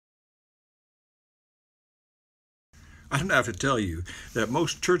I don't have to tell you that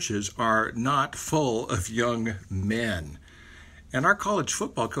most churches are not full of young men. And our college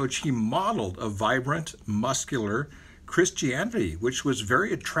football coach, he modeled a vibrant, muscular Christianity, which was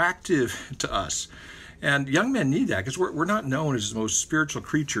very attractive to us. And young men need that because we're not known as the most spiritual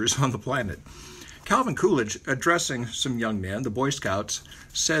creatures on the planet. Calvin Coolidge, addressing some young men, the Boy Scouts,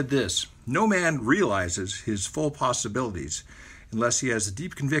 said this: "No man realizes his full possibilities unless he has a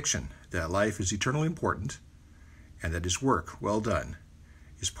deep conviction that life is eternally important and that his work, well done,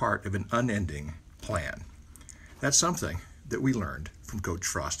 is part of an unending plan." That's something that we learned from Coach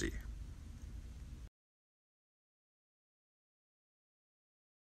Frosty.